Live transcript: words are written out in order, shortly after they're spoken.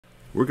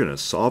We're going to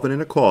solve an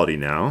inequality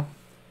now.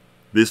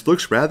 This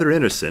looks rather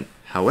innocent.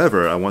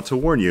 However, I want to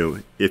warn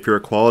you, if your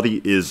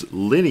equality is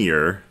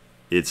linear,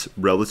 it's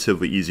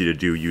relatively easy to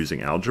do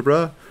using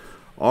algebra.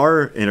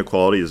 Our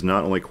inequality is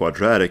not only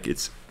quadratic,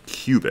 it's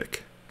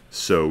cubic.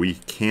 So we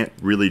can't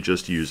really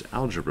just use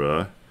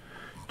algebra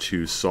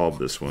to solve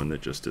this one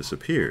that just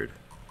disappeared.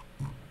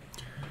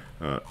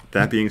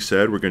 That being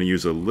said, we're going to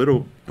use a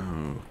little,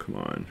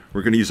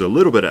 we're going to use a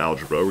little bit of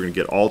algebra. We're going to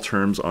get all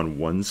terms on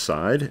one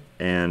side,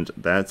 and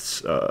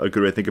that's a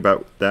good way to think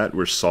about that.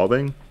 We're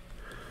solving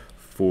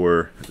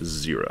for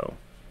 0.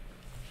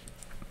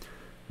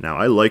 Now,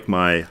 I like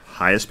my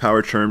highest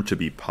power term to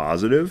be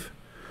positive,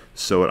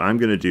 so what I'm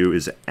going to do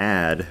is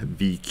add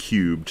v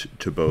cubed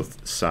to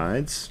both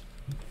sides.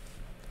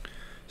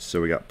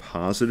 So we got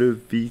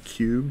positive v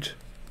cubed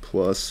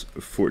plus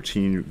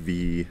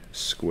 14v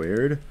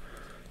squared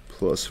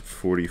plus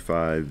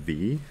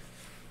 45v.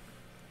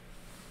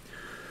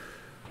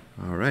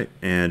 All right,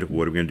 and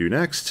what are we going to do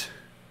next?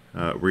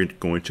 We're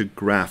going to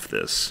graph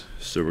this.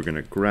 So we're going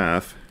to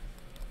graph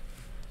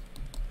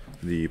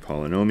the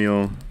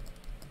polynomial.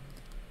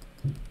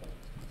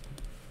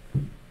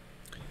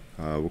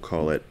 We'll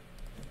call it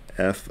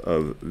f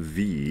of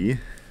v,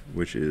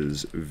 which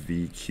is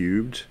v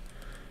cubed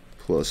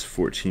plus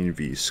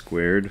 14v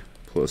squared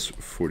plus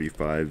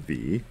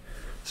 45v.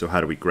 So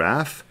how do we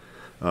graph?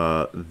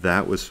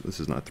 This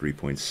is not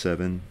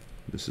 3.7,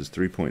 this is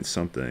 3 point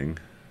something,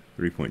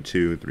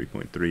 3.2,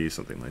 3.3,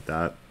 something like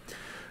that.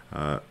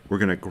 We're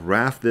going to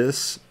graph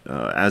this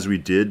as we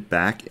did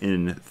back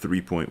in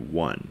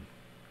 3.1.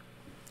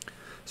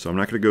 So I'm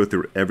not going to go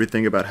through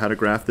everything about how to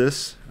graph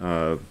this.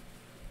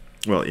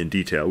 Well, in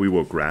detail, we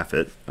will graph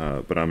it,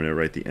 but I'm going to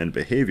write the end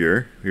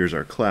behavior. Here's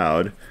our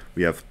cloud.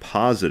 We have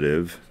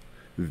positive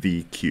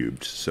v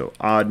cubed. So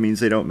odd means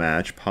they don't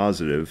match.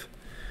 Positive,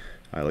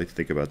 I like to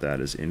think about that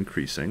as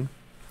increasing.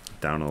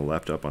 Down on the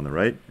left, up on the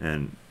right.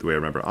 And the way I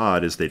remember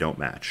odd is they don't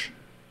match.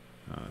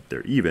 If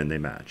they're even, they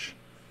match.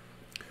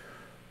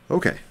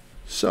 Okay,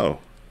 so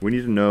we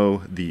need to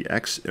know the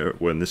x,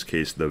 well, in this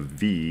case, the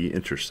v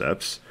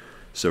intercepts.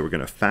 So we're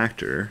going to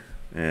factor,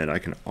 and I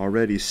can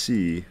already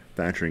see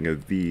factoring a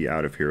v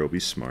out of here will be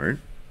smart.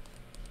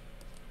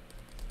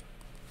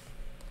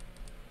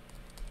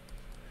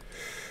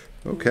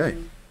 Okay,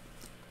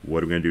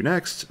 what are we going to do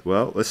next?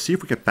 Well, let's see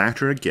if we can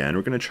factor it again.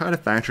 We're going to try to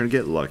factor and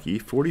get lucky.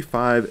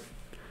 45,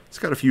 it's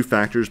got a few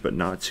factors, but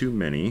not too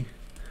many.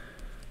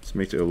 Let's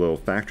make a little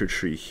factor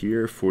tree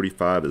here.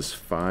 45 is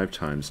 5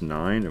 times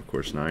 9. Of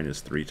course, 9 is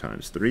 3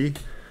 times 3.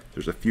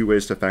 There's a few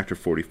ways to factor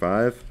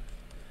 45.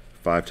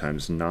 5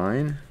 times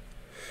 9.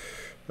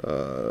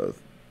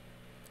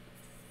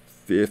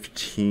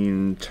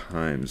 15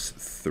 times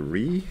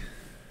 3.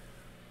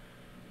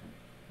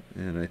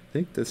 And I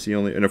think that's the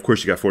only, and of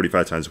course you got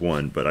 45 times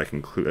 1, but I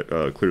can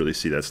clearly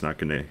see that's not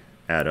going to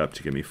add up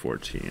to give me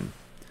 14.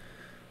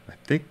 I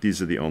think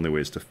these are the only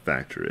ways to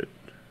factor it.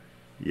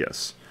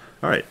 Yes.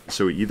 All right,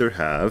 so we either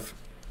have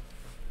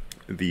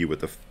v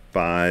with a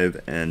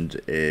 5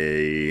 and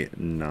a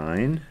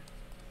 9,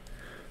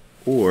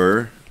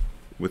 or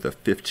with a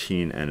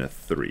 15 and a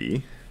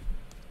 3.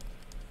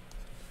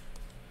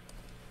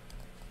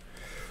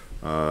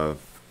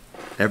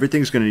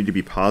 Everything's going to need to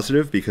be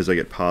positive because I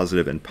get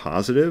positive and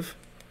positive.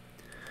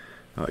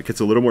 It gets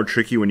a little more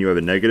tricky when you have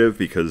a negative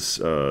because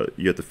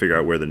you have to figure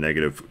out where the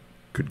negative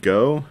could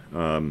go,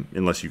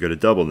 unless you get a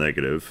double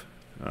negative.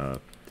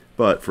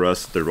 But for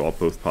us, they're all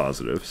both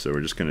positive, so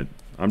we're just going to,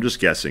 I'm just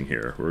guessing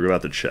here. We're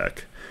about to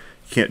check.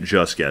 You can't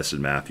just guess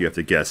in math. You have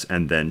to guess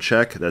and then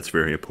check. That's a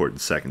very important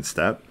second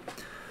step.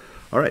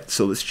 All right,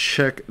 so let's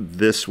check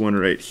this one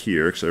right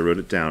here because I wrote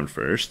it down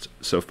first.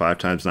 So 5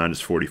 times 9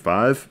 is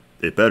 45.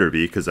 It better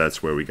be because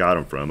that's where we got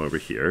them from over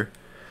here.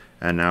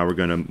 And now we're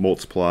going to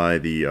multiply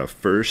the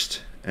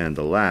first and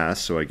the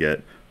last. So I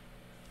get,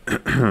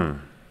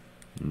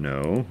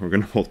 no, we're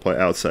going to multiply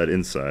outside,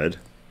 inside.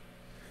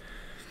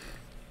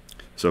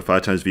 So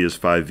 5 times v is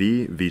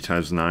 5v. V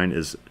times 9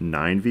 is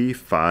 9v.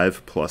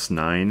 5 plus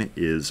 9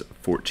 is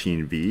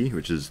 14v,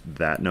 which is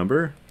that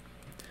number.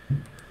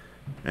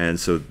 And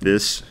so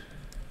this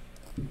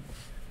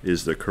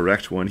is the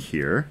correct one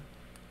here.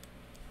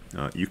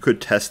 You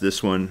could test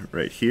this one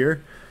right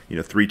here. You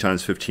know, 3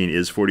 times 15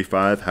 is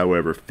 45.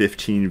 However,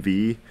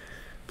 15v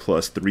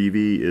plus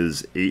 3v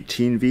is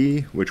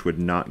 18v, which would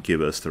not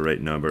give us the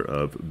right number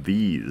of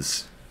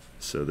v's.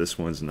 So this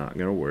one's not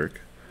going to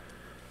work.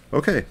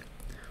 Okay,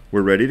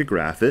 we're ready to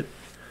graph it.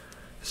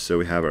 So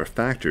we have our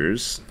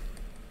factors.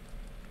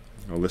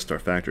 I'll list our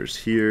factors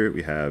here.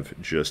 We have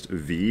just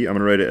v. I'm going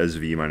to write it as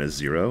v minus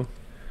 0.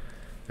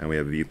 And we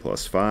have v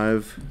plus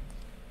 5,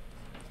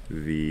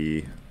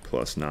 v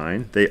plus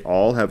 9. They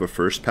all have a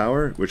first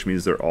power, which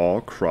means they're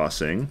all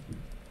crossing.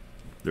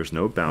 There's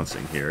no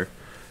bouncing here.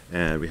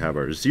 And we have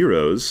our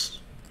zeros.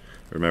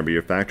 Remember,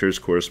 your factors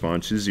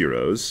correspond to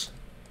zeros.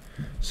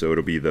 So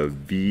it'll be the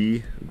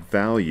v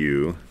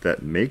value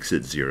that makes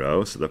it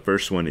 0. So the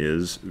first one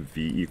is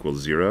v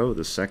equals 0.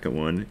 The second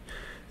one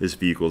is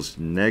v equals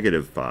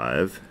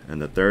 -5,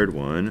 and the third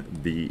one,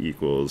 v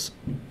equals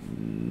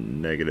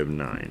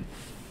 -9.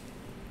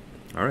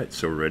 All right,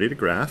 so we're ready to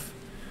graph.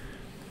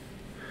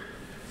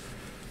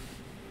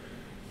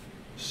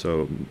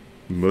 So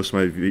most of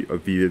my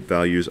v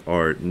values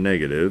are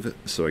negative,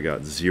 so I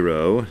got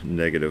 0,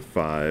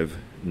 -5,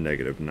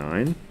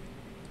 -9.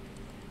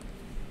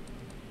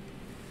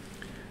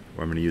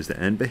 I'm going to use the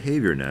end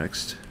behavior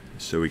next.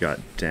 So we got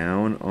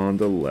down on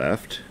the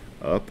left,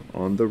 up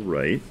on the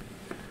right.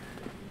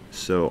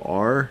 So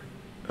our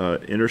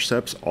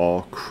intercepts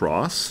all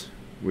cross,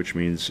 which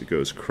means it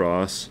goes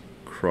cross,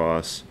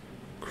 cross,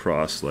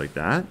 cross like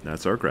that.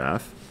 That's our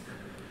graph.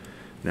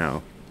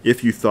 Now,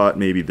 if you thought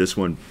maybe this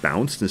one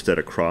bounced instead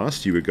of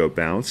crossed, you would go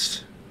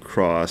bounced,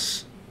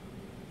 cross.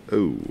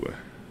 Oh,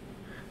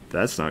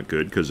 that's not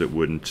good because it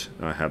wouldn't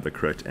have the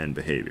correct end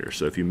behavior.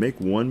 So if you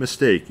make one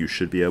mistake, you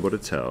should be able to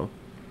tell.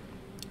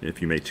 If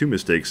you make two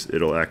mistakes,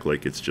 it'll act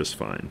like it's just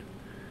fine.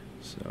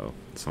 So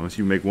as long as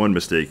you make one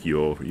mistake,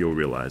 you'll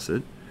realize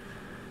it.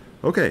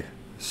 Okay,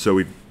 so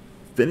we've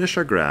finished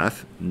our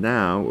graph.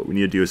 Now what we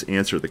need to do is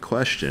answer the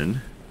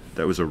question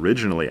that was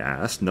originally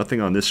asked.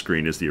 Nothing on this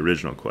screen is the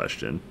original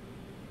question.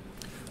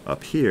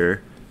 Up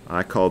here,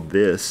 I called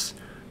this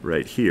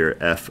right here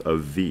f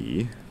of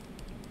v.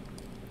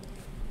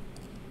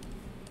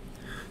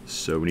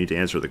 So we need to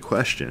answer the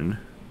question,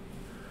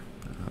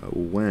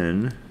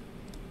 when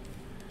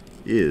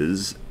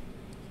is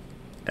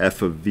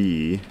f of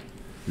v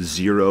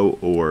 0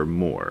 or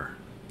more?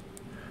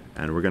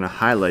 And we're going to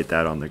highlight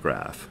that on the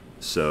graph.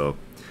 So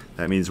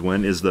that means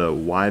when is the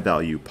y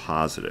value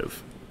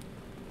positive?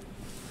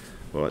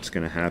 Well, it's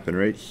going to happen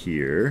right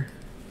here,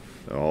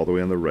 all the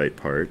way on the right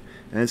part,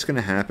 and it's going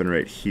to happen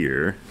right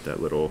here,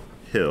 that little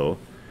hill.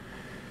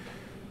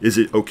 Is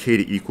it okay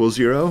to equal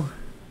 0?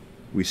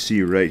 We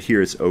see right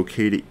here it's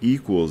okay to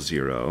equal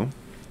 0.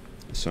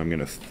 So I'm going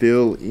to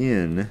fill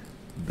in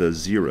the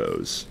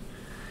zeros.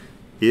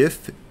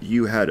 If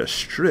you had a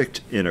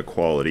strict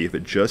inequality, if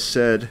it just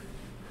said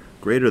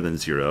greater than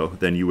 0,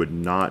 then you would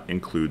not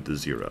include the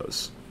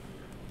zeros.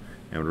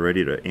 And we're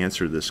ready to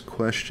answer this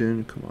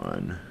question. Come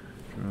on.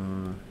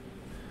 Draw.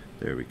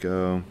 There we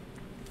go.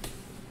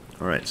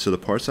 All right, so the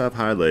parts I've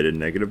highlighted,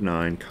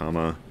 -9,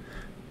 comma,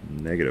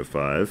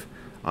 -5,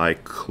 I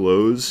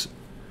close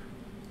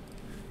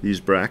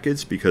these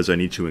brackets because I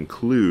need to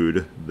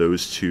include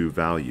those two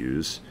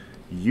values.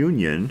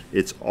 Union,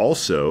 it's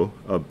also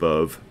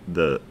above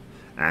the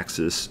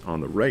axis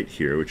on the right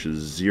here, which is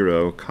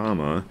 0,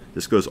 comma.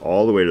 This goes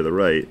all the way to the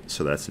right,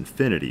 so that's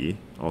infinity,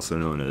 also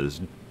known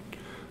as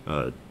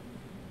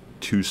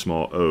two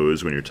small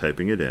O's when you're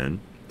typing it in.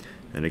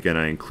 And again,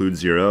 I include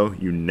 0.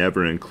 You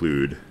never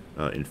include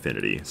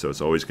infinity, so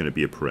it's always going to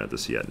be a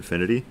parenthesis at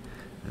infinity,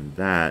 and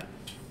that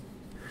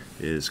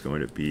is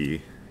going to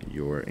be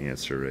your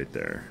answer right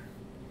there.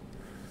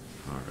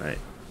 All right.